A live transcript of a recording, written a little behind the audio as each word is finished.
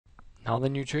Now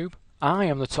then, YouTube, I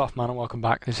am the Top Man and welcome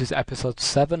back. This is episode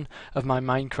 7 of my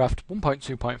Minecraft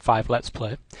 1.2.5 Let's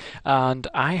Play, and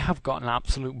I have got an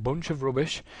absolute bunch of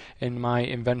rubbish in my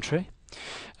inventory.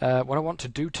 What I want to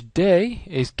do today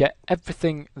is get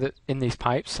everything that in these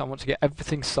pipes. I want to get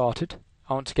everything sorted.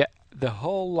 I want to get the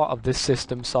whole lot of this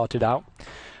system sorted out.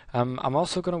 I'm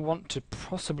also going to want to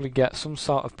possibly get some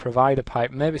sort of provider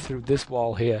pipe, maybe through this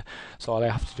wall here. So all I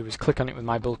have to do is click on it with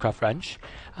my buildcraft wrench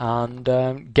and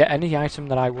get any item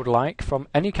that I would like from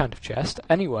any kind of chest,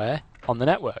 anywhere on the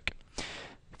network.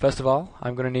 First of all,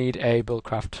 I'm going to need a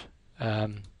buildcraft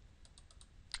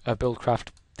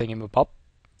thingamabob,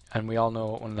 and we all know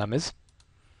what one of them is.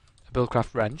 A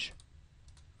buildcraft wrench.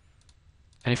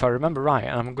 And if I remember right,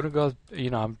 and I'm going to go,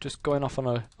 I'm just going off on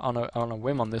a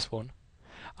whim on this one.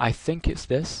 I think it's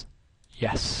this.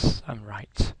 Yes, I'm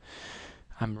right.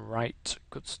 I'm right.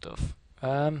 Good stuff.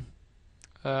 There.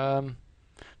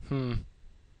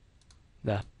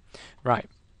 Right.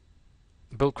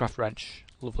 Buildcraft wrench.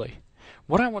 Lovely.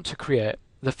 What I want to create,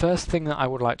 the first thing that I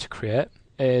would like to create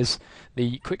is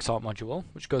the quicksort module,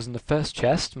 which goes in the first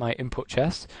chest, my input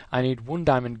chest. I need 1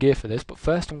 diamond gear for this, but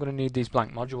first I'm going to need these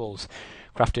blank modules,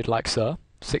 crafted like so.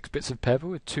 6 bits of paper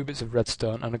with 2 bits of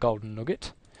redstone and a golden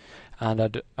nugget.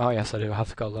 And oh yes, I do have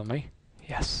the gold on me.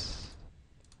 Yes.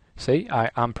 See,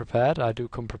 I am prepared. I do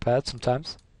come prepared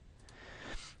sometimes.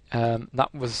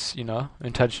 That was,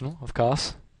 intentional, of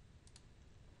course.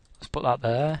 Let's put that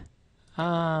there.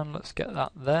 And let's get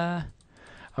that there.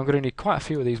 I'm going to need quite a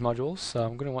few of these modules, so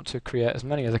I'm going to want to create as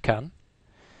many as I can.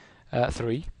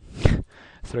 3.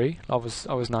 3,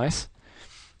 always nice.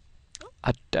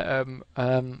 What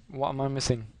am I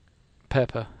missing?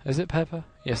 Paper. Is it paper?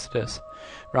 Yes, it is.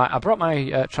 Right, I brought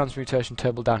my transmutation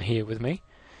table down here with me,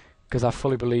 because I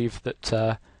fully believe that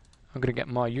I'm going to get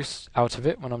more use out of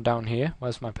it when I'm down here.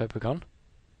 Where's my paper gone?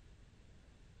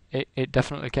 It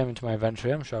definitely came into my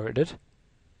inventory, I'm sure it did.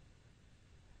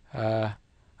 I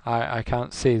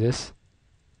can't see this.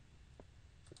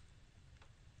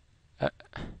 Did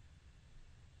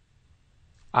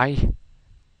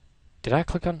I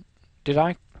click on... Did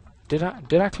I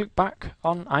click back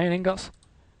on iron ingots?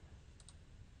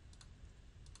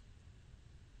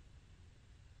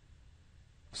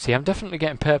 See, I'm definitely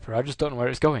getting paper, I just don't know where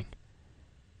it's going.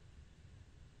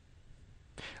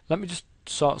 Let me just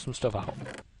sort some stuff out.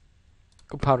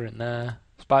 Gunpowder in there,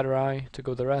 spider eye to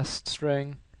go with the rest,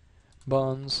 string,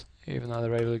 bones, even though they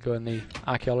regularly go in the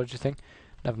archaeology thing.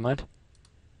 Never mind.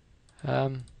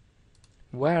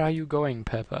 Where are you going,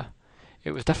 paper?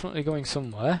 It was definitely going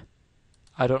somewhere.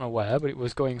 I don't know where, but it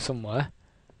was going somewhere.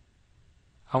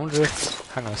 I wonder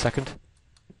if... Hang on a second.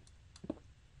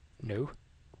 No.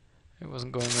 It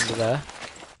wasn't going under there.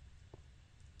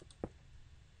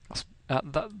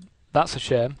 That's a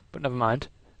shame, but never mind.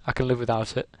 I can live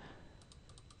without it.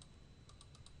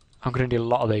 I'm going to need a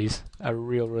lot of these. A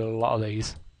real lot of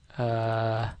these.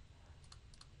 Let's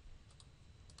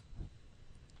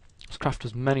craft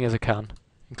as many as I can,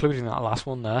 including that last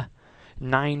one there.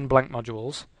 9 blank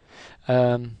modules.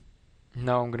 No,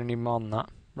 I'm going to need more than that.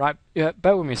 Right, yeah,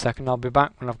 bear with me a second, I'll be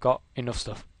back when I've got enough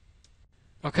stuff.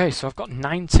 Okay, so I've got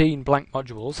 19 blank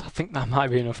modules. I think that might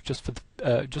be enough just for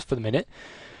the minute.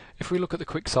 If we look at the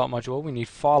quicksort module, we need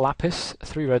 4 lapis,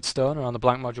 3 redstone around the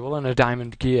blank module, and a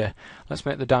diamond gear. Let's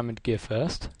make the diamond gear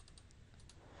first.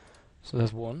 So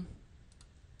there's 1.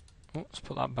 Oh, let's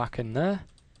put that back in there.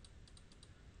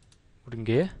 Wooden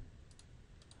gear.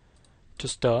 To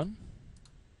stone.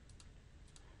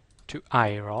 To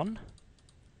iron.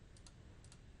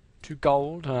 To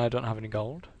gold, and I don't have any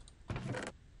gold.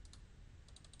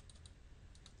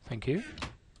 Thank you.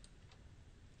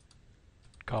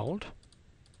 Gold.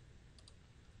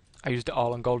 I used it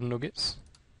all on golden nuggets.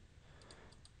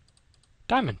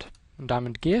 Diamond. And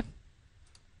diamond gear.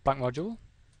 Black module.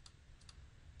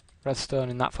 Redstone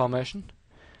in that formation.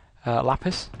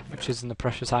 Lapis, which is in the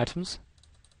precious items.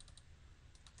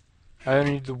 I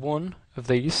only need the 1 of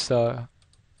these, so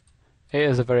it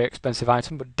is a very expensive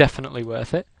item, but definitely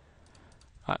worth it.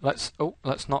 Right, let's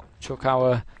not chuck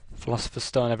our philosopher's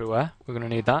stone everywhere. We're going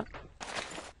to need that.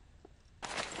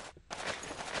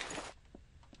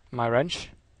 My wrench.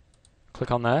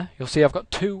 Click on there. You'll see I've got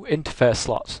 2 interface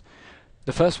slots.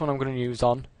 The first one I'm going to use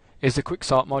on is the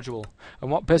quicksort module,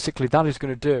 and what basically that is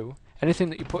going to do, anything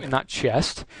that you put in that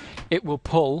chest, it will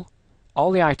pull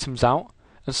all the items out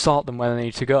and sort them where they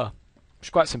need to go. It's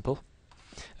quite simple.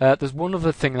 There's one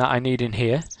other thing that I need in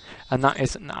here, and that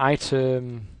is an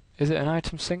item. Is it an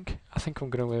item sink? I think I'm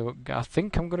gonna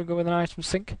go with an item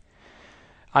sink.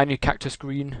 I need cactus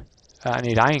green. I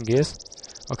need iron gears.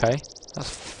 Okay, that's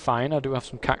fine. I do have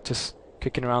some cactus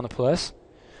kicking around the place.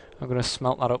 I'm going to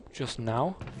smelt that up just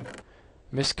now.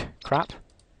 Misc crap.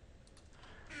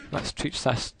 Let's teach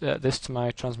this to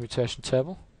my transmutation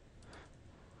table.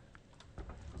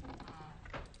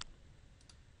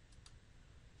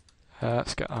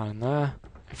 Let's get that in there.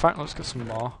 In fact, let's get some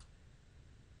more.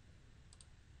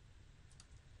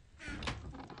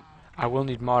 I will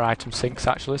need more item sinks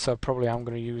actually, so probably I'm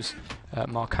going to use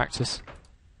more cactus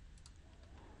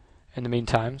in the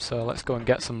meantime. So let's go and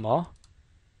get some more.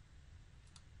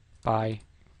 Buy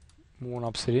 1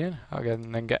 obsidian, again,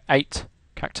 and then get 8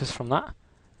 cactus from that.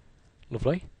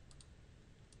 Lovely.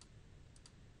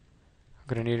 I'm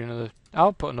going to need another.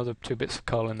 I'll put another 2 bits of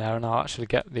coal in there, and I'll actually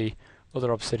get the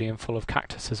other obsidian full of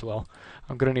cactus as well.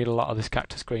 I'm going to need a lot of this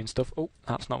cactus green stuff. Oh,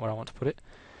 that's not where I want to put it.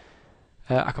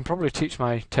 I can probably teach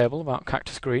my table about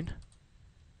cactus green.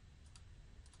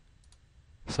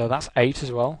 So that's 8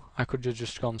 as well. I could have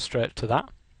just gone straight to that.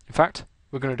 In fact,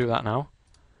 we're going to do that now.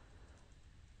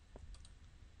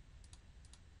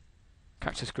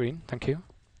 Cactus green, thank you.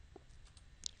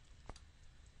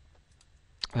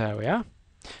 There we are.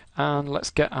 And let's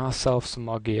get ourselves some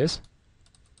more gears.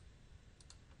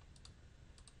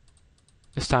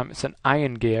 This time it's an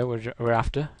iron gear we're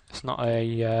after. It's not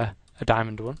a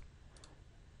diamond one.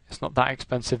 It's not that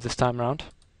expensive this time around.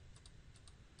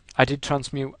 I did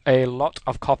transmute a lot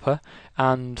of copper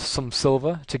and some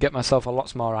silver to get myself a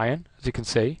lot more iron, as you can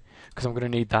see, because I'm going to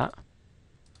need that.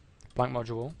 Blank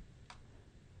module.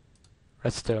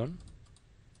 Redstone.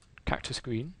 Cactus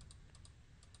green.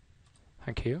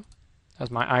 Thank you.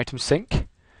 There's my item sink.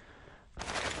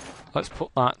 Let's put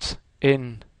that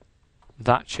in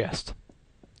that chest.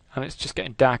 And it's just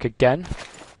getting dark again.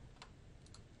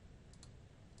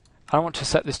 I want to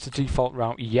set this to default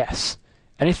route, yes.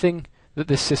 Anything that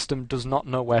this system does not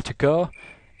know where to go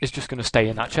is just going to stay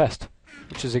in that chest,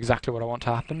 which is exactly what I want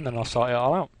to happen, then I'll sort it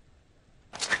all out.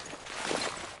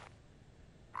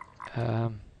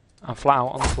 I'm flat out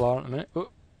on the floor in a minute. Ooh.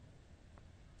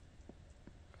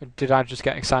 Did I just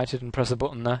get excited and press a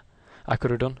button there? I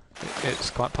could have done.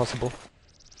 It's quite possible.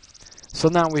 So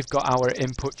now we've got our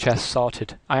input chest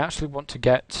sorted. I actually want to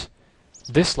get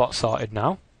this lot sorted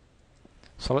now.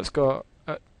 So let's go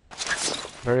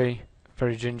very,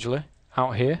 very gingerly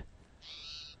out here.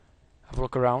 Have a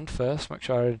look around first, make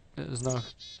sure there's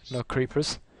no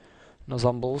creepers, no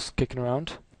zombies kicking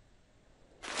around.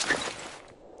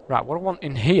 Right, what I want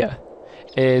in here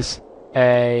is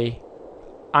a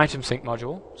item sink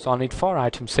module. So I'll need 4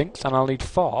 item sinks, and I'll need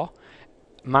 4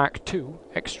 Mark II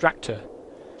extractor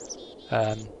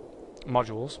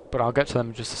modules, but I'll get to them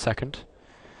in just a second.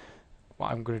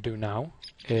 What I'm going to do now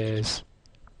is...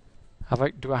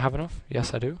 do I have enough?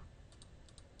 Yes, I do.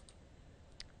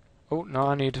 Oh no,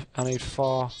 I need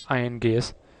 4 iron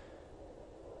gears.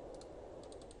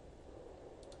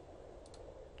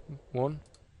 1,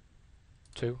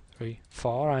 2, 3,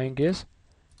 4 iron gears.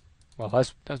 Well,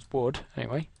 that's wood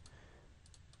anyway.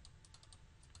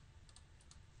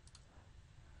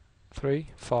 3,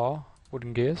 4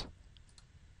 wooden gears.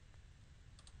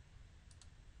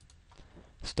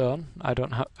 Stone. I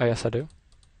don't have. Oh, yes, I do.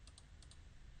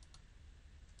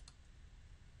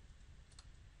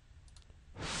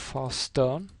 For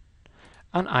stone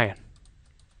and iron.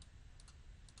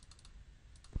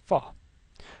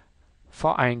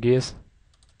 4 iron gears,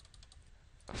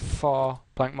 4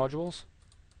 blank modules.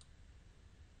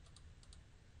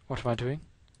 What am I doing?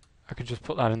 I could just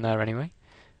put that in there anyway.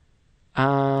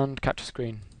 And cactus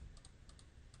green.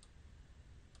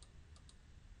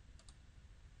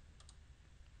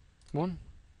 One.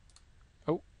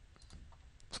 Oh,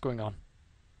 what's going on?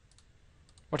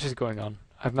 What is going on?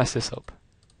 I've messed this up.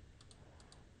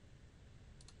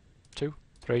 2,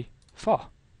 3, 4.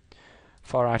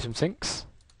 4 item sinks.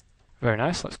 Very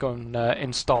nice. Let's go and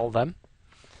install them.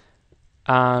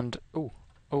 And what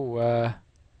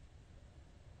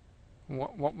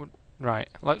would right?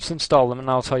 Let's install them, and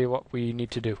I'll tell you what we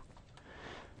need to do.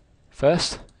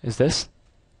 First is this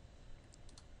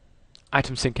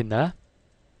item sink in there.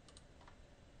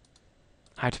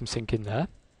 Item sink in there.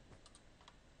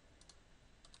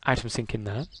 Item sink in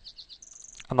there.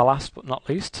 And the last but not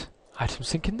least, item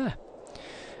sink in there.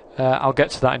 I'll get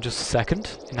to that in just a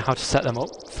second, in how to set them up.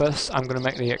 First, I'm going to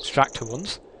make the extractor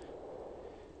ones.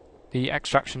 The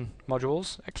extraction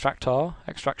modules, extractor,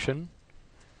 extraction,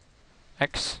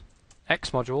 X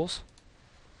modules.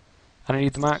 And I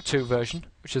need the Mark II version,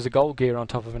 which is a gold gear on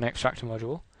top of an extractor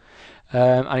module.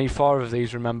 I need 4 of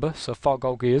these, remember, so 4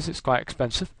 gold gears, it's quite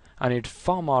expensive. I need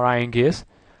 4 more iron gears,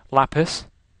 lapis.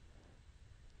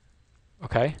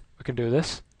 Okay, we can do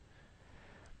this.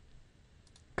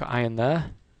 Got iron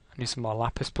there. I need some more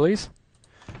lapis, please.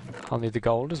 I'll need the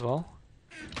gold as well.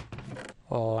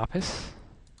 lapis.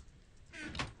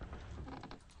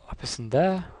 Lapis in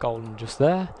there, golden just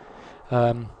there.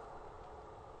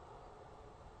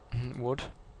 Wood.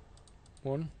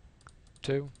 1,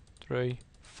 2, 3,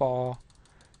 4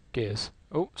 gears.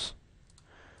 Oops.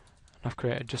 I've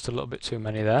created just a little bit too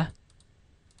many there.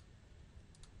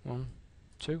 1,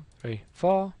 2, 3,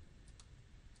 4.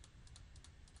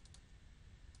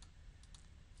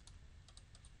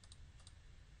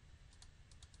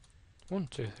 One,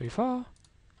 two, three, four.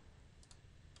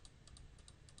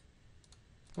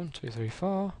 1, 2, 3,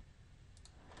 4.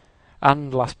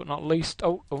 And last but not least,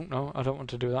 oh no, I don't want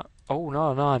to do that. Oh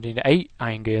no, I need 8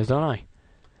 iron gears, don't I?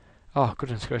 Oh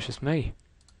goodness gracious me.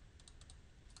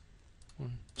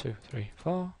 1, 2, 3,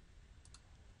 4.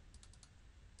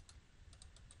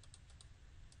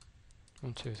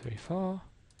 1, 2, 3, 4.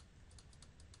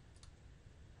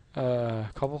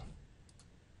 Cobble.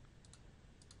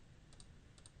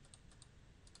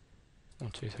 1,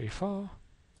 2, 3, 4.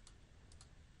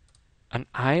 An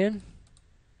iron.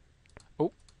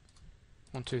 Oh.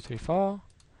 1, 2, 3, 4.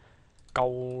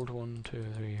 Gold. 1, 2,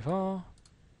 3, 4.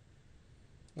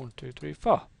 1, 2, 3,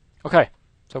 4. Okay,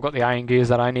 so I've got the iron gears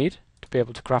that I need to be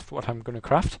able to craft what I'm going to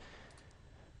craft.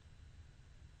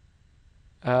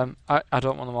 I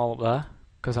don't want them all up there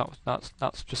because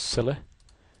that's just silly.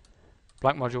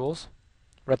 Black modules,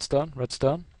 redstone,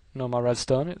 redstone. No more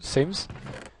redstone, it seems.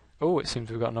 Oh, it seems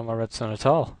we've got no more redstone at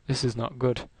all. This is not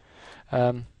good.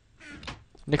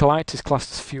 Nickelite is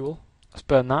classed as fuel. Let's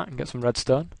burn that and get some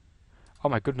redstone. Oh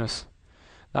my goodness,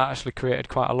 that actually created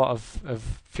quite a lot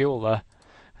of fuel there.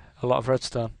 A lot of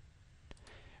redstone.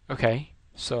 Okay,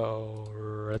 so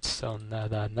redstone there,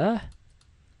 there, and there.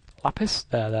 Lapis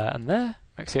there, there, and there.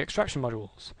 Makes the extraction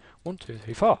modules. 1, 2,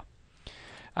 3, 4.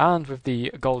 And with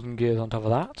the golden gears on top of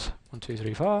that. 1, 2,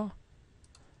 3, 4.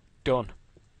 Done.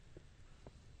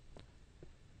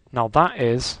 Now that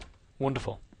is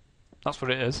wonderful. That's what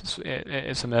it is.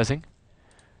 It's amazing.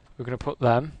 We're going to put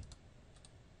them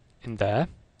in there.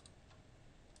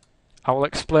 I will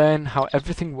explain how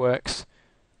everything works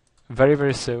very,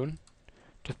 very soon.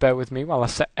 Just bear with me while I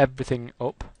set everything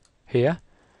up here.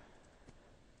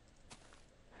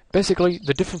 Basically,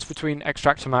 the difference between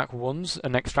Extractor Mark 1s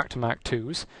and Extractor Mark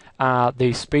 2s are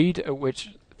the speed at which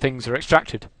things are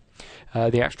extracted.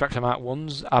 The Extractor Mark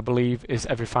 1s, I believe, is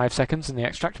every 5 seconds, and the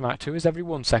Extractor Mark 2 is every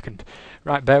 1 second.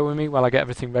 Right, bear with me while I get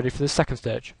everything ready for the second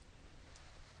stage.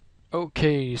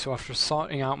 Okay, so after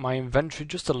sorting out my inventory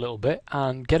just a little bit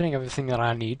and getting everything that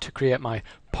I need to create my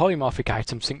polymorphic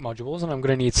item sync modules, and I'm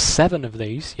going to need 7 of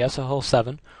these, yes, a whole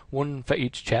 7, 1 for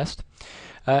each chest.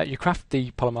 You craft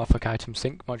the polymorphic item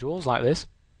sync modules like this: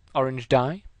 orange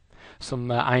dye,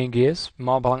 some iron gears,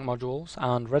 more blank modules,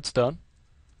 and redstone.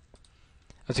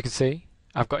 As you can see,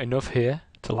 I've got enough here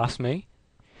to last me,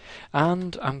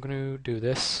 and I'm going to do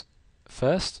this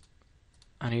first.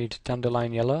 I need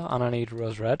dandelion yellow and I need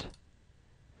rose red.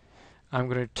 I'm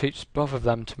going to teach both of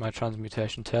them to my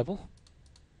transmutation table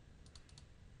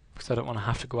because I don't want to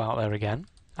have to go out there again.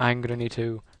 I'm going to need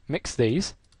to mix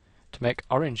these to make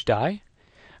orange dye.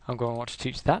 I'm going to want to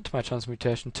teach that to my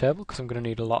transmutation table because I'm going to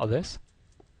need a lot of this.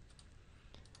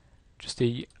 Just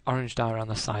the orange dye around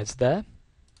the sides there.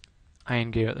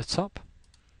 Iron gear at the top.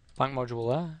 Blank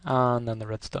module there. And then the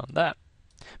redstone there.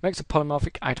 Makes a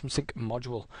polymorphic item sync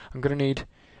module. I'm going to need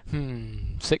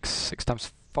 6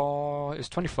 times 4 is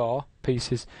 24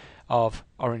 pieces of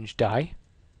orange dye.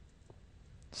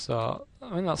 So,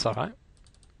 I mean, that's alright.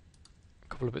 A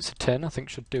couple of bits of tin I think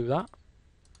should do that.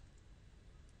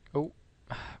 Oh,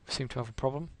 we seem to have a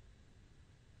problem.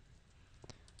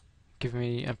 Give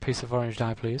me a piece of orange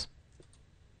dye, please.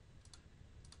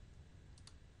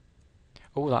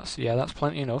 Oh, that's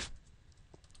plenty enough.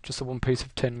 Just the 1 piece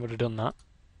of tin would have done that.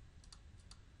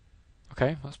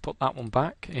 Okay, let's put that one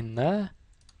back in there.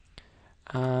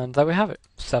 And there we have it.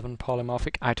 7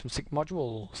 polymorphic item sync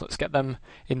modules. Let's get them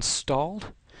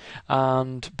installed.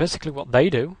 And basically what they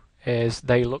do is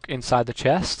they look inside the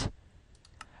chest.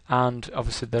 And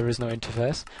obviously there is no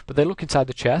interface. But they look inside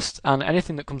the chest, and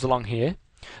anything that comes along here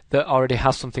that already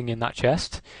has something in that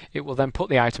chest, it will then put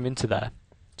the item into there.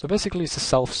 So basically it's a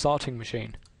self-sorting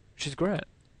machine, which is great.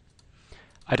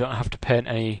 I don't have to paint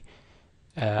any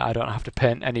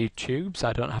tubes.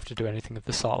 I don't have to do anything of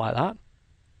the sort like that.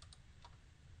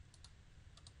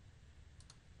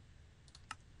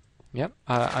 Yep,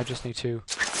 I just need to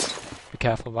be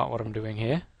careful about what I'm doing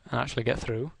here and actually get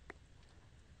through.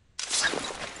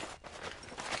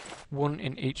 1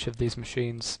 in each of these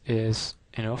machines is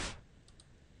enough.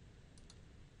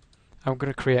 I'm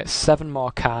going to create 7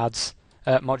 more cards,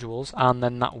 modules, and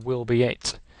then that will be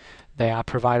it. They are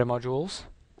provider modules.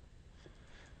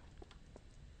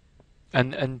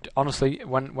 And honestly,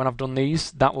 when I've done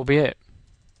these, that will be it.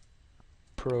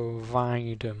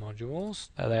 Provider modules.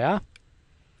 There they are.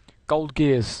 Gold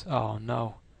gears. Oh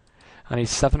no. I need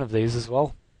 7 of these as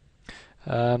well.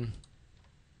 Let's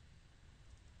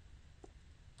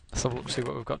have a look, see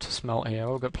what we've got to smelt here.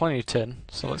 We've got plenty of tin,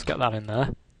 so let's get that in there.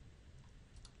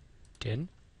 Tin.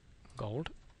 Gold.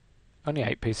 Only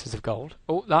 8 pieces of gold.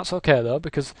 Oh, that's okay though,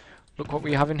 because look what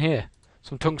we have in here.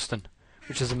 Some tungsten,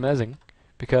 which is amazing,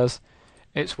 because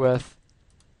it's worth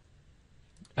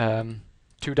 2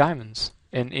 diamonds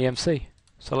in EMC.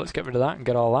 So let's get rid of that and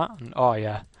get all that. And oh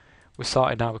yeah, we're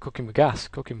sorted now. We're cooking with gas.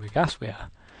 Cooking with gas we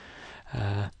are.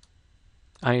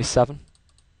 I need 7.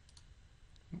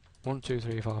 1, 2,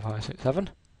 3, 4, 5, 6, 7.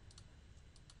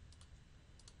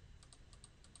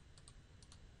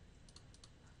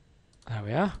 There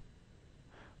we are.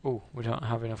 Oh, we don't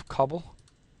have enough cobble.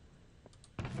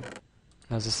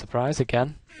 There's a surprise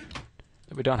again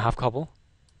that we don't have cobble.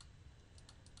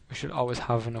 We should always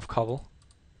have enough cobble.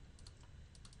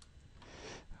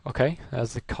 Okay,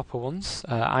 there's the copper ones.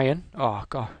 Iron. Oh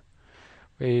god,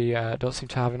 we don't seem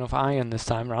to have enough iron this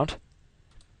time round,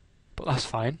 but that's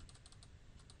fine.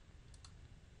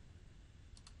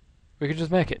 We can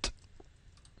just make it.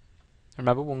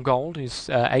 Remember, 1 gold is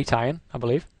 8 iron, I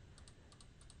believe.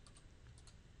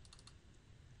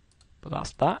 But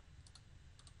that's that.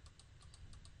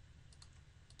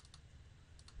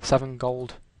 7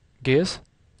 gold gears.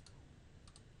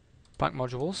 Black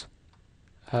modules.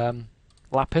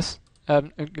 Lapis. That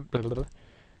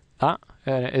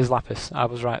is lapis. I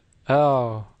was right.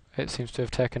 Oh, it seems to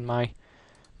have taken my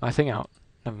thing out.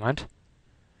 Never mind.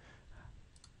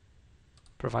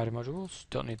 Provider modules.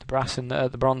 Don't need the brass in there.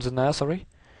 The bronze in there. Sorry.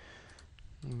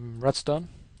 Redstone.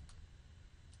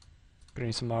 Gonna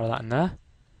need some more of that in there.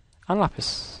 And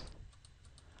lapis.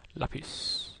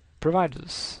 Lapis.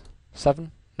 Providers.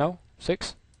 7. No.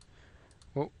 6.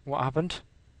 What happened?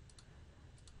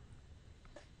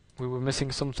 We were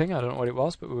missing something. I don't know what it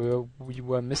was, but we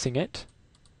were missing it.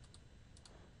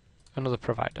 Another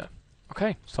provider.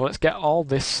 Okay, so let's get all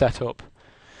this set up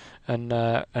and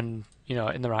you know,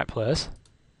 in the right place.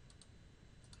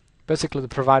 Basically, the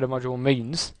provider module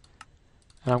means,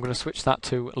 and I'm going to switch that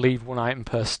to leave 1 item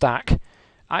per stack.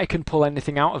 I can pull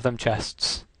anything out of them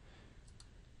chests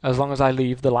as long as I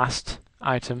leave the last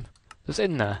item that's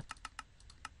in there,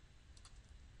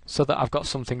 so that I've got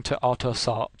something to auto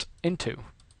sort into.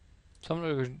 So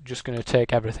I'm just going to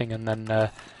take everything, and then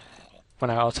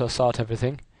when I auto sort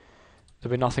everything,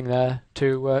 there'll be nothing there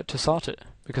to sort it,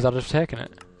 because I'd have taken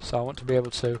it. So I want to be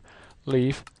able to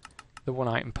leave the 1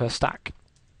 item per stack,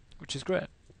 which is great.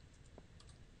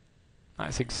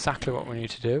 That's exactly what we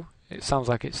need to do. It sounds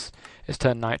like it's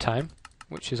turned night time,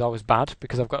 which is always bad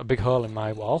because I've got a big hole in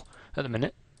my wall at the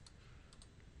minute.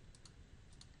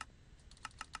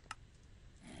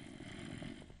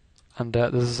 And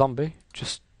there's a zombie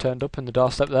just turned up in the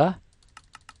doorstep there.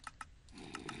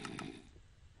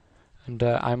 And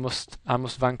I must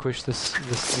vanquish this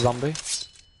zombie.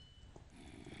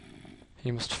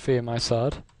 He must fear my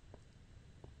sword.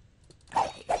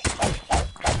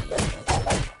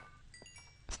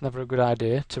 It's never a good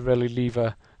idea to really leave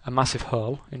a massive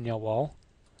hole in your wall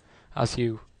as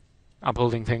you are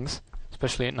building things,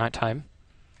 especially at night time.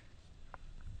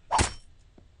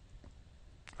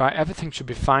 Right, everything should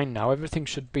be fine now. Everything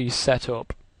should be set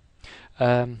up.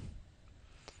 There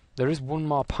is 1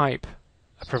 more pipe,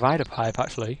 a provider pipe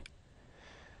actually.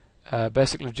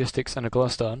 Basic logistics and a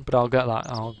glowstone, but I'll get that.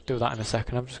 I'll do that in a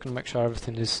second. I'm just going to make sure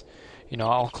everything is, you know,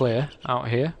 all clear out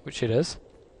here, which it is.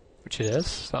 Which it is.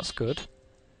 So that's good.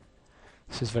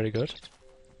 This is very good.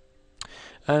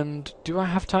 And do I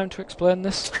have time to explain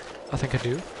this? I think I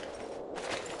do.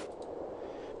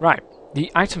 Right,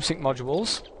 the item sync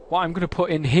modules. What I'm going to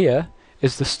put in here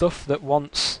is the stuff that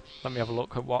wants... Let me have a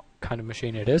look at what kind of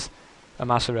machine it is. A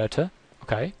macerator.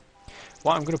 Okay.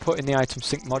 What I'm going to put in the item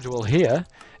sync module here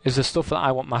is the stuff that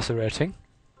I want macerating.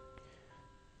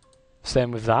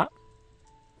 Same with that.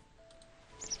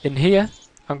 In here,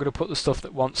 I'm going to put the stuff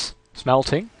that wants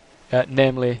smelting,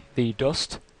 namely the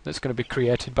dust that's going to be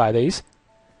created by these.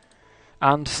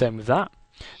 And same with that.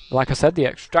 Like I said, the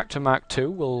Extractor Mark II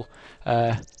will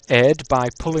aid by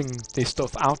pulling the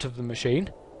stuff out of the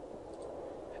machine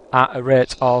at a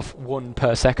rate of 1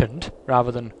 per second,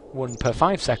 rather than 1 per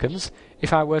 5 seconds,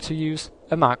 if I were to use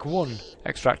a Mark I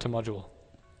extractor module.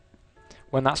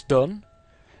 When that's done,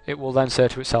 it will then say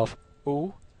to itself,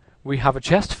 "Ooh, we have a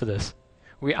chest for this.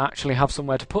 We actually have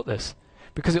somewhere to put this."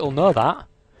 Because it'll know that,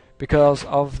 because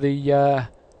of the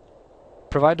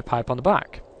provider pipe on the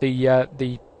back.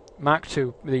 The Mark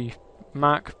II, the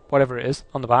Mark whatever it is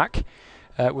on the back,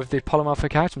 with the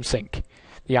polymorphic item sync.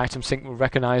 The item sync will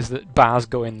recognise that bars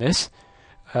go in this.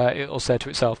 It'll say to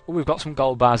itself, oh, we've got some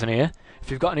gold bars in here.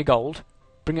 If you've got any gold,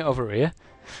 bring it over here.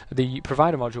 The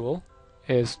provider module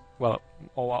is, well,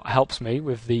 or what helps me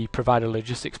with the provider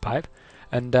logistics pipe,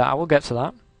 and I will get to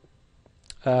that.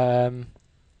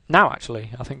 Now,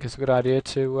 actually, I think it's a good idea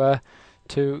to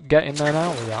get in there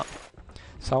now with that.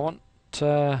 So I want.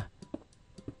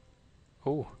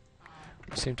 Oh,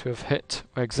 we seem to have hit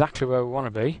exactly where we want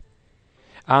to be,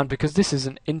 and because this is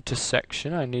an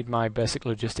intersection, I need my basic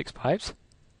logistics pipes.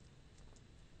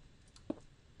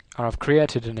 And I've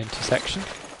created an intersection,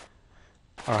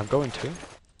 or I'm going to.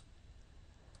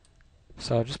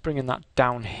 So just bringing that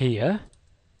down here.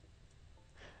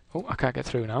 Oh, I can't get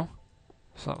through now,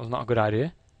 so that was not a good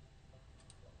idea.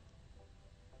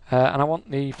 And I want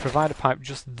the provider pipe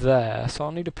just there, so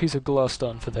I'll need a piece of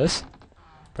glowstone for this.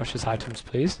 Precious items,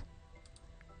 please.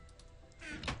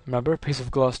 Remember, a piece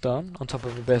of glowstone on top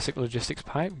of a basic logistics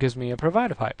pipe gives me a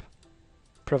provider pipe.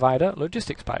 Provider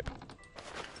logistics pipe.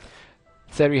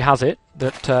 Theory has it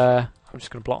that I'm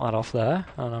just going to block that off there,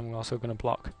 and I'm also going to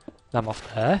block them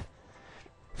off there.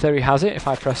 Theory has it, if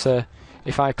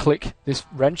I click this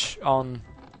wrench on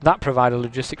that provider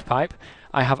logistics pipe,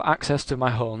 I have access to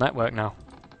my whole network now.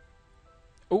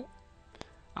 Oh,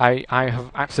 I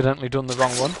have accidentally done the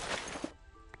wrong one.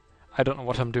 I don't know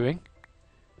what I'm doing.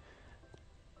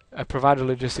 A provider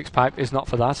logistics pipe is not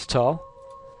for that at all.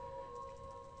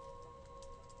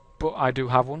 But I do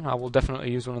have one. I will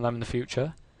definitely use one of them in the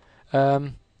future. Let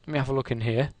me have a look in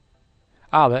here.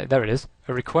 Ah, there it is.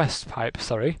 A request pipe,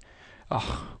 sorry.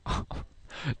 Oh,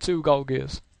 2 gold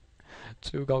gears.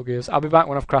 2 gold gears. I'll be back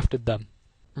when I've crafted them.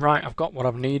 Right, I've got what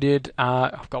I've needed.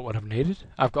 I've got what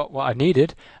I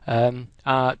needed.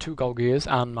 2 gold gears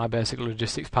and my basic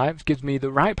logistics pipe. Gives me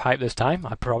the right pipe this time,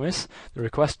 I promise. The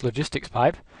request logistics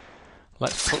pipe.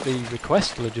 Let's put the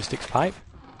request logistics pipe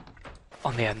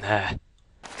on the end there.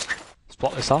 Let's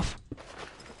plot this off.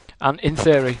 And in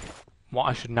theory, what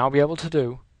I should now be able to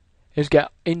do is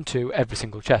get into every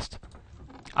single chest.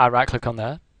 I right click on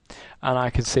there, and I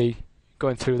can see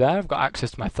going through there, I've got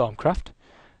access to my Thorncraft,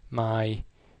 my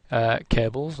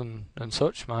cables and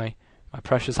such, my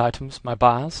precious items, my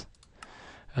bars,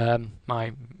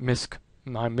 my misc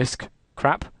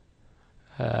crap,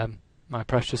 my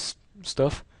precious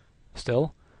stuff,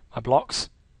 still, my blocks.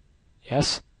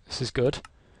 Yes, this is good.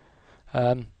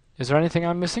 Is there anything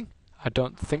I'm missing? I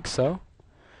don't think so.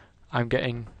 I'm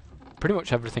getting pretty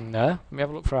much everything there. Let me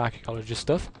have a look for archaeologist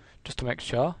stuff, just to make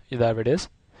sure. Yeah, there it is.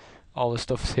 All the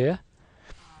stuff's here.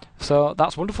 So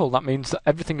that's wonderful. That means that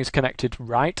everything is connected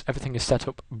right. Everything is set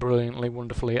up brilliantly,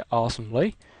 wonderfully,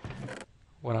 awesomely.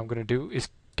 What I'm going to do is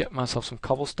get myself some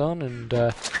cobblestone and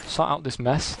sort out this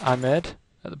mess I made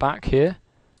at the back here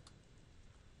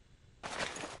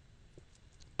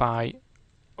by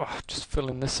just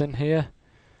filling this in here.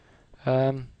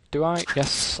 Do I?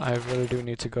 Yes, I really do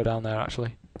need to go down there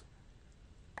actually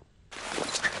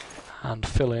and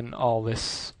fill in all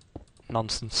this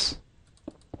nonsense.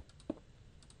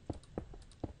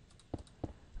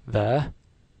 There.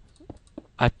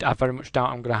 I very much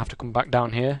doubt I'm going to have to come back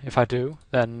down here. If I do,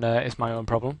 then it's my own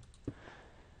problem,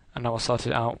 and I will sort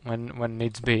it out when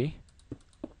needs be.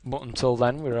 But until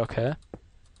then, we're okay.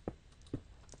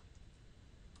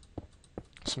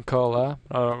 Some coal there,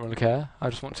 but I don't really care. I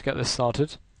just want to get this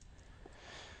sorted.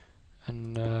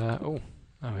 And oh,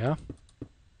 there we are.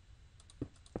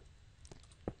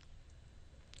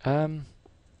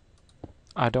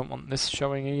 I don't want this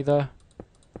showing either.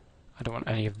 I don't want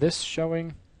any of this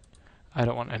showing. I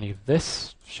don't want any of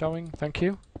this showing, thank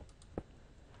you.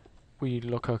 We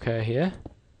look okay here.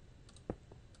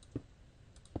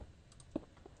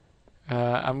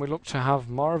 And we look to have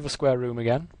more of a square room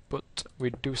again, but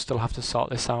we do still have to sort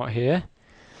this out here.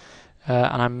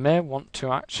 And I may want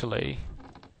to actually...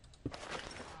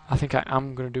 I think I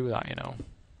am going to do that, you know.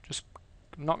 Just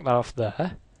knock that off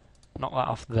there. Knock that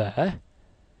off there.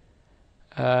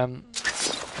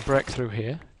 Break through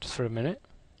here, just for a minute.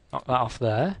 Knock that off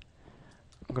there.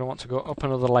 I'm going to want to go up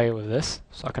another layer with this,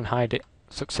 so I can hide it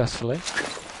successfully.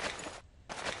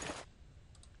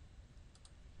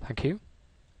 Thank you.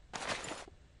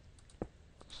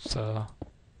 So,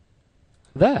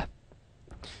 there.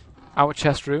 Our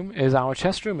chest room is our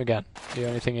chest room again. The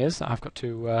only thing is, I've got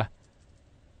to...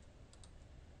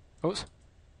 Oops.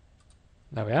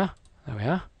 There we are. There we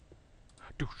are.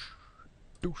 Doosh.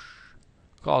 Doosh.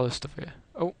 Got all this stuff here.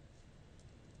 Oh.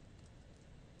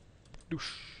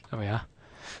 Doosh. There we are.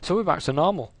 So we're back to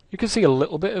normal. You can see a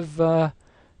little bit of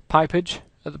pipage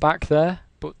at the back there,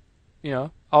 but, you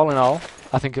know, all in all,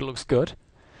 I think it looks good.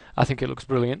 I think it looks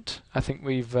brilliant. I think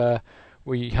we've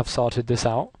we have sorted this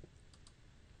out.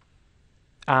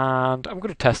 And I'm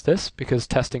going to test this because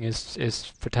testing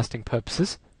is for testing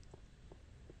purposes.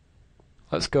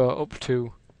 Let's go up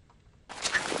to...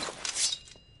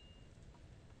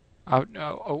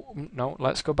 no,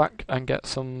 let's go back and get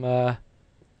some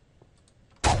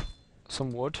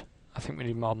wood. I think we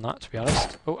need more than that, to be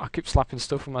honest. Oh, I keep slapping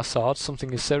stuff with my sword.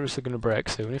 Something is seriously going to break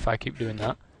soon if I keep doing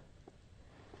that.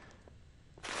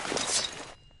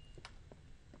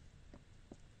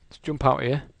 Let's jump out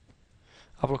here.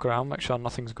 Have a look around, make sure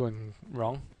nothing's going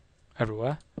wrong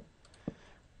everywhere.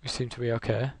 We seem to be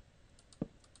okay.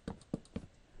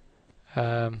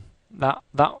 That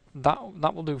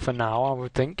will do for now, I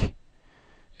would think.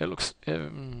 It looks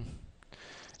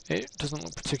it doesn't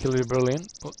look particularly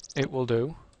brilliant, but it will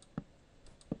do.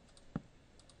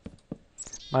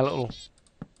 My little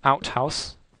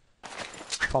outhouse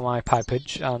for my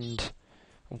pipage and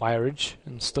wireage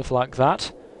and stuff like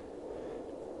that.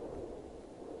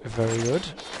 Very good.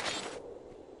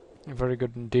 Very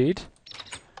good indeed.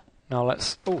 Now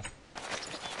let's... oh!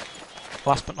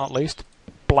 Last but not least,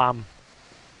 blam!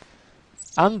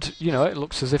 And, you know, it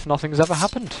looks as if nothing's ever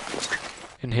happened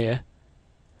in here.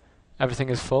 Everything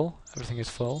is full. Everything is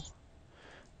full.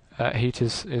 Heat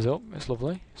is up. It's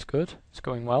lovely. It's good. It's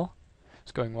going well.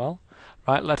 It's going well.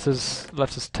 Right, let us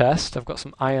test. I've got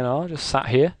some iron ore just sat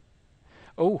here.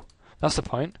 Oh, that's the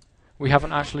point. We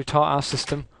haven't actually taught our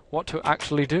system what to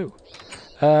actually do.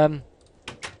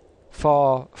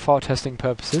 For testing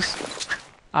purposes,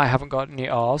 I haven't got any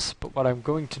ores, but what I'm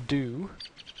going to do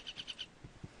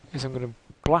is I'm going to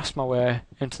blast my way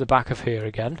into the back of here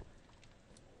again.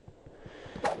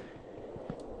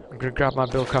 I'm going to grab my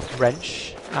Buildcraft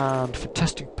wrench, and for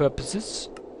testing purposes,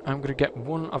 I'm going to get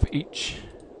one of each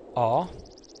ore.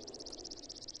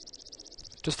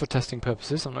 Just for testing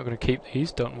purposes, I'm not going to keep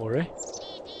these, don't worry.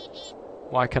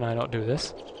 Why can I not do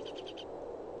this?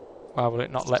 Why will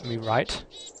it not let me write?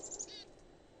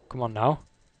 Come on now.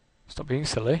 Stop being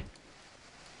silly.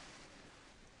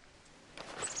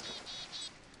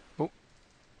 Oh.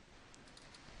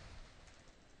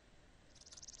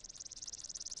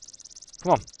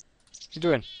 Come on. What are you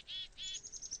doing?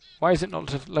 Why is it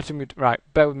not letting me... right,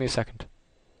 bear with me a second.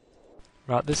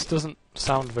 Right, this doesn't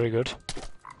sound very good.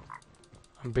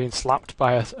 I'm being slapped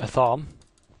by a thorn.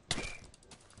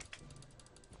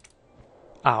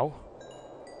 Ow.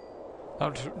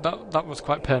 That was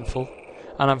quite painful.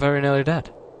 And I'm very nearly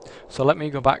dead. So let me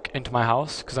go back into my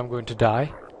house, because I'm going to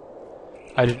die.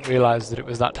 I didn't realise that it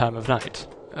was that time of night,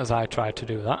 as I tried to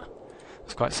do that.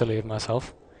 It's quite silly of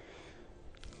myself.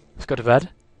 Let's go to bed.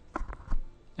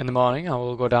 In the morning I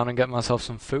will go down and get myself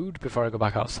some food before I go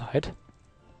back outside.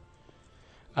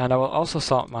 And I will also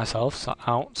sort myself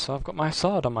out so I've got my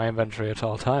sword on my inventory at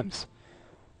all times.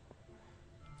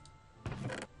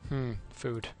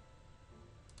 Food.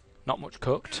 Not much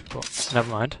cooked, but never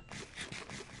mind.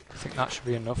 I think that should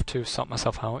be enough to sort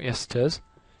myself out. Yes, it is.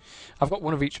 I've got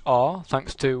one of each ore,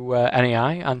 thanks to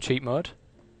NAI and cheat mode.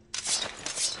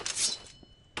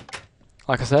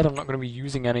 Like I said, I'm not going to be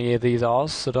using any of these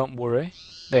ores, so don't worry.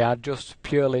 They are just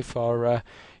purely for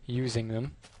using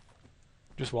them.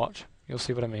 Just watch. You'll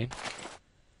see what I mean.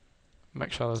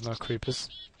 Make sure there's no creepers.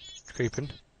 Creeping.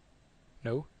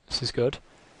 No, this is good.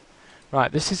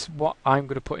 Right, this is what I'm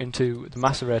going to put into the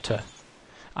macerator.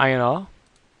 Iron ore.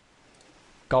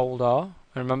 Gold ore.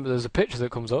 And remember, there's a picture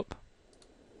that comes up.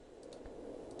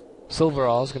 Silver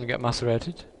ore is going to get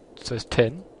macerated. So it's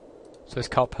tin. So it's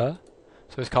copper.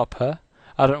 So it's copper.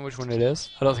 I don't know which one it is.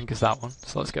 I don't think it's that one.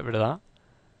 So let's get rid of that.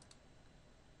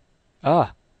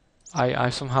 Ah! I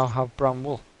somehow have brown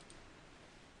wool.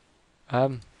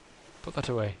 Put that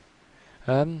away.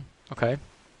 Okay.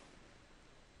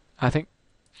 I think...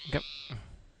 Get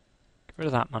rid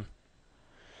of that, man.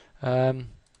 And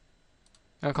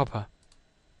copper.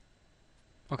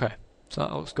 Okay, so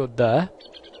that looks good there.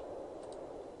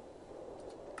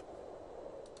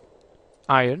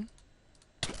 Iron.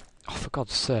 Oh, for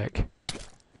God's sake.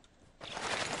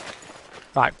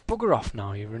 Right, bugger off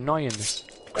now, you're annoying the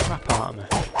crap out of me.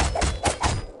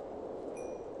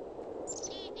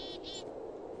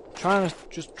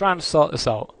 Just trying to sort this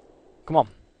out. Come on.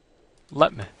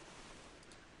 Let me.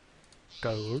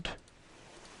 Gold.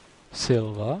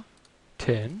 Silver.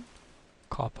 Tin.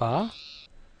 Copper.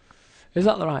 Is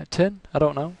that the right tin? I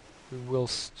don't know. We will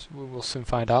soon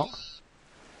find out.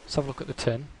 Let's have a look at the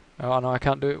tin. Oh, no, I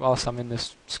can't do it whilst I'm in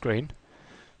this screen.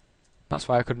 That's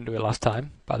why I couldn't do it last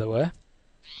time, by the way.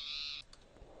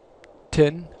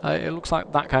 Tin. It looks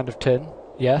like that kind of tin.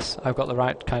 Yes, I've got the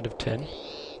right kind of tin.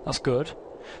 That's good.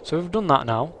 So we've done that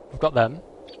now. We've got them.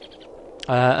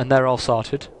 and they're all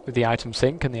sorted with the item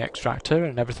sink and the extractor,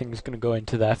 and everything is going to go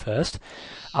into there first,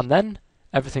 and then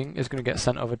everything is going to get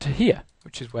sent over to here,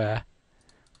 which is where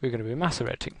we're going to be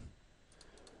macerating.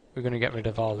 We're going to get rid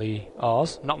of all the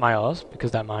ores, not my ores,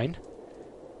 because they're mine.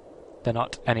 They're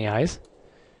not any eyes.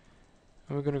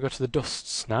 And we're going to go to the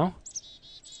dusts now.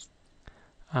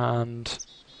 And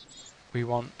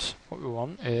what we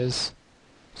want is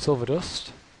silver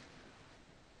dust,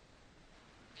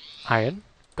 iron,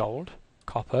 gold,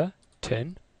 copper,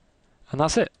 tin, and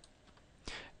that's it.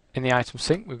 In the item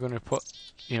sink we're going to put,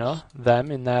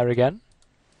 them in there again.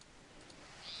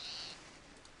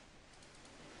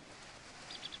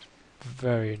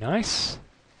 Very nice.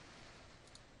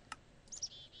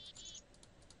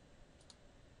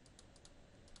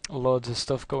 Loads of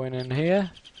stuff going in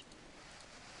here.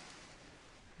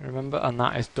 Remember, and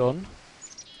that is done.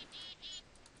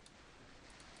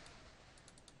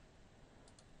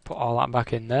 Put all that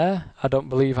back in there. I don't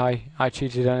believe I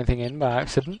cheated anything in by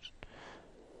accident.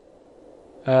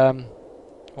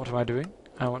 What am I doing?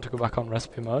 I want to go back on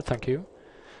recipe mode, thank you.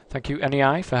 Thank you,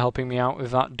 NEI, for helping me out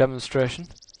with that demonstration.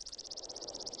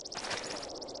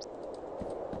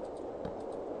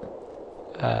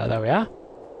 There we are.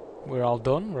 We're all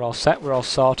done, we're all set, we're all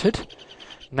sorted.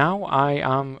 Now I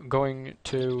am going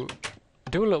to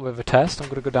do a little bit of a test. I'm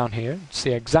going to go down here and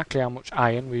see exactly how much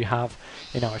iron we have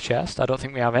in our chest. I don't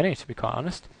think we have any, to be quite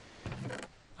honest.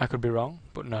 I could be wrong,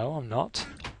 but no, I'm not.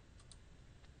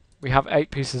 We have 8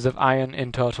 pieces of iron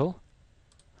in total.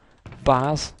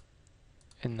 Bars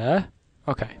in there.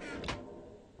 Okay.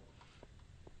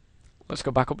 Let's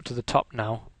go back up to the top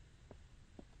now.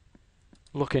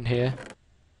 Look in here.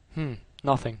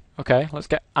 Nothing. Okay, let's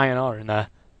get iron ore in there.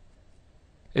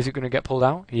 Is it going to get pulled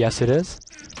out? Yes, it is.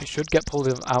 It should get pulled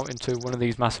out into one of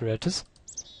these macerators.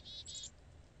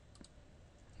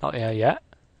 Not there yet.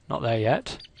 Not there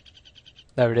yet.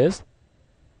 There it is.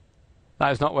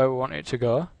 That is not where we want it to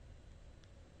go.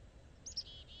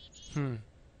 And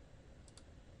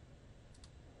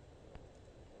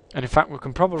in fact, we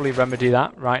can probably remedy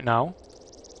that right now.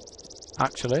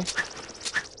 Actually.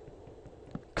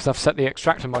 Because I've set the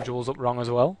extractor modules up wrong as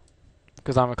well.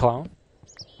 Because I'm a clown.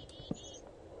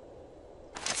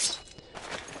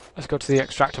 Let's go to the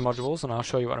extractor modules and I'll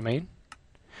show you what I mean.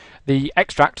 The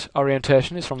extract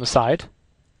orientation is from the side.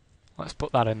 Let's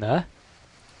put that in there.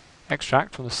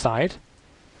 Extract from the side.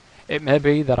 It may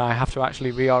be that I have to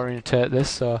actually reorientate this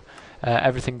so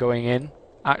everything going in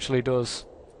actually does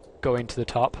go into the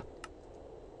top.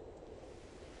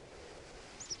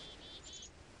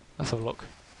 Let's have a look.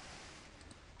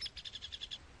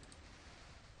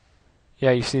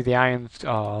 Yeah, you see the iron.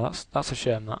 Oh, that's a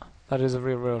shame. That is a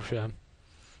real shame.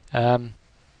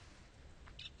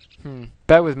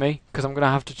 Bear with me, because I'm going to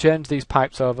have to change these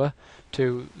pipes over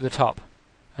to the top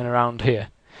and around here.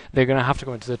 They're going to have to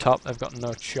go into the top. They've got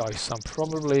no choice. I'm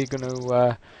probably going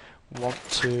to want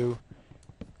to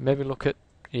maybe look at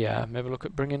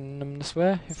bringing them this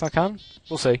way if I can.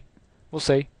 We'll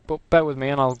see. But bear with me,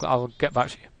 and I'll get back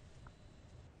to you.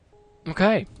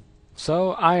 Okay.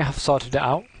 So I have sorted it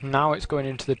out. Now it's going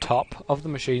into the top of the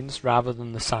machines rather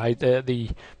than the side, the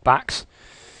backs.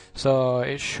 So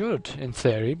it should, in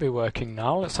theory, be working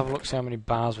now. Let's have a look, see how many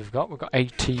bars we've got. We've got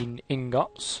 18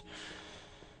 ingots.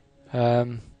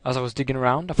 As I was digging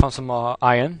around, I found some more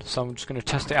iron, so I'm just going to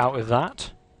test it out with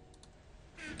that.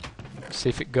 See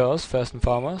if it goes, first and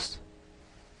foremost.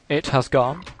 It has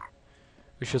gone.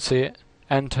 We should see it.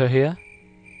 Enter here.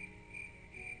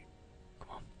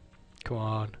 Come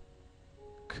on.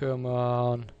 Come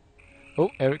on. Oh,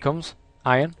 here it comes.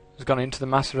 Iron has gone into the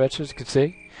macerator, as you can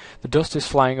see. The dust is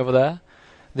flying over there.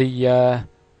 The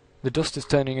dust is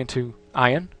turning into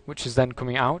iron, which is then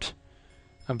coming out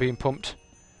and being pumped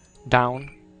down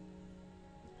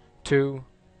to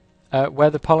where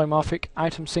the polymorphic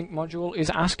item sync module is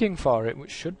asking for it,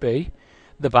 which should be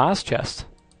the bars chest.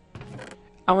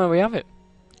 And there we have it.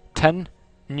 10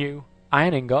 new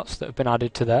iron ingots that have been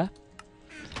added to there.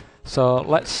 So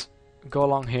let's go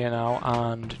along here now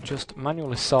and just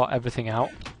manually sort everything out.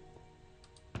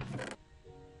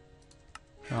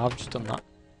 No, I've just done that.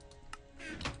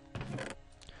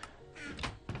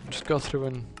 Just go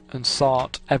through and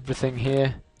sort everything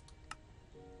here.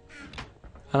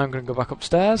 And I'm going to go back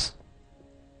upstairs.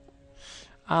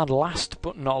 And last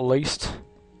but not least,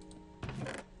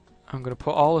 I'm going to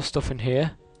put all the stuff in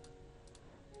here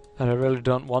that I really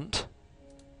don't want.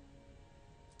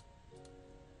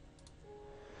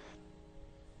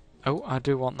 Oh, I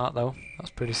do want that though.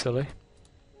 That's pretty silly.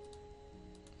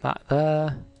 That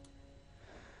there.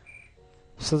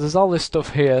 So there's all this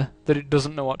stuff here that it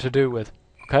doesn't know what to do with.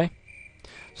 Okay?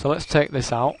 So let's take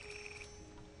this out.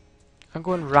 and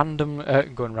go and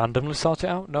randomly sort it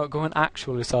out. No, go and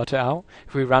actually sort it out.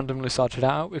 If we randomly sorted it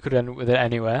out, we could end up with it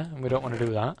anywhere, and we don't want to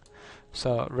do that.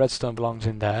 So redstone belongs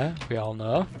in there. We all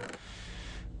know.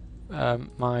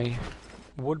 My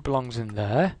wood belongs in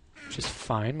there, which is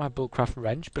fine. My bullcraft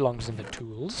wrench belongs in the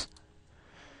tools.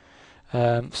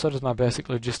 So does my basic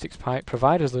logistics pipe,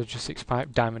 provider's logistics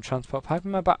pipe, diamond transport pipe,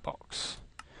 and my back box.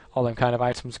 All them kind of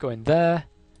items go in there.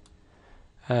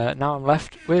 Now I'm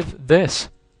left with this.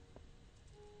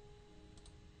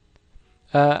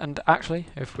 And actually,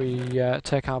 if we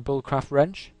take our bullcraft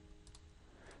wrench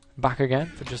back again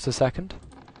for just a second,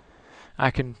 I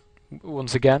can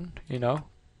once again, you know,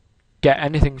 get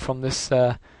anything from this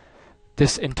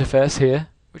this interface here,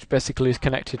 which basically is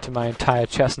connected to my entire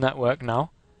chest network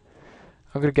now.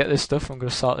 I'm going to get this stuff, I'm going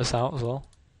to sort this out as well.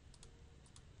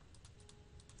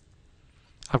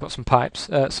 I've got some pipes,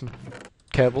 some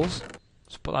cables.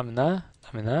 Let's put them in there,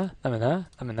 them in there, them in there,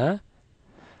 them in there.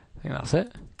 I think that's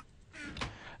it.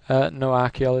 No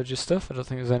archaeology stuff, I don't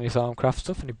think there's any Stormcraft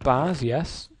stuff. Any bars,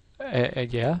 yes.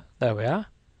 Yeah, there we are.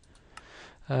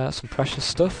 Some precious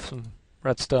stuff, some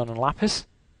redstone and lapis.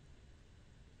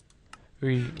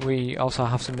 We also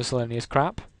have some miscellaneous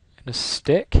crap in a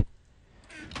stick.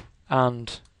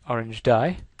 And orange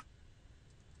dye.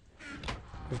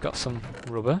 We've got some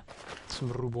rubber,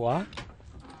 some rubois,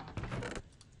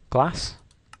 glass,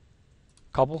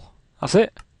 cobble. That's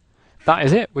it. That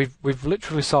is it. We've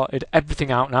literally sorted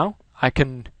everything out now. I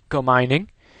can go mining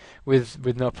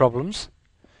with no problems.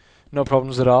 No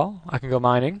problems at all. I can go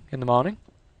mining in the morning.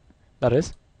 That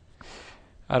is.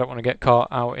 I don't want to get caught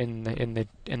out in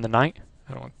the night.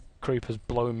 I don't want creepers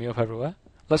blowing me up everywhere.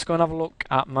 Let's go and have a look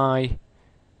at my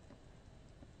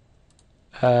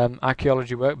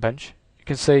archaeology workbench. You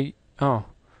can see, oh,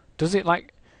 does it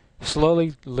like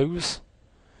slowly lose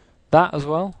that as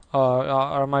well,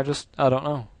 or am I just, I don't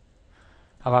know,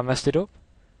 have I messed it up?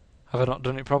 Have I not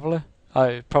done it properly?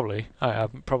 I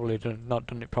have probably not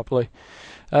done it properly.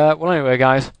 Well, anyway,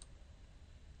 guys,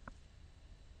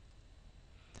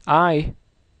 I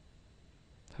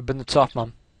have been the top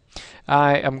man.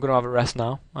 I am going to have a rest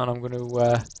now, and I'm going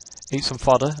to eat some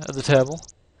fodder at the table.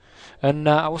 And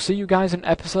I will see you guys in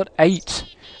episode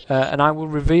 8. And I will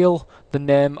reveal the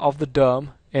name of the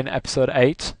dome in episode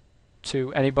 8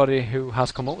 to anybody who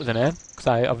has come up with a name. Because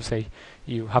obviously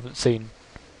you haven't seen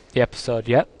the episode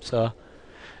yet. So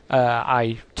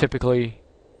I typically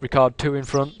record 2 in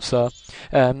front. So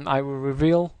I will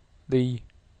reveal the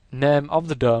name of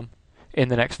the dome in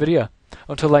the next video.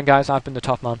 Until then, guys, I've been the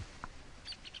top man.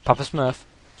 Papa Smurf,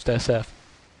 stay safe.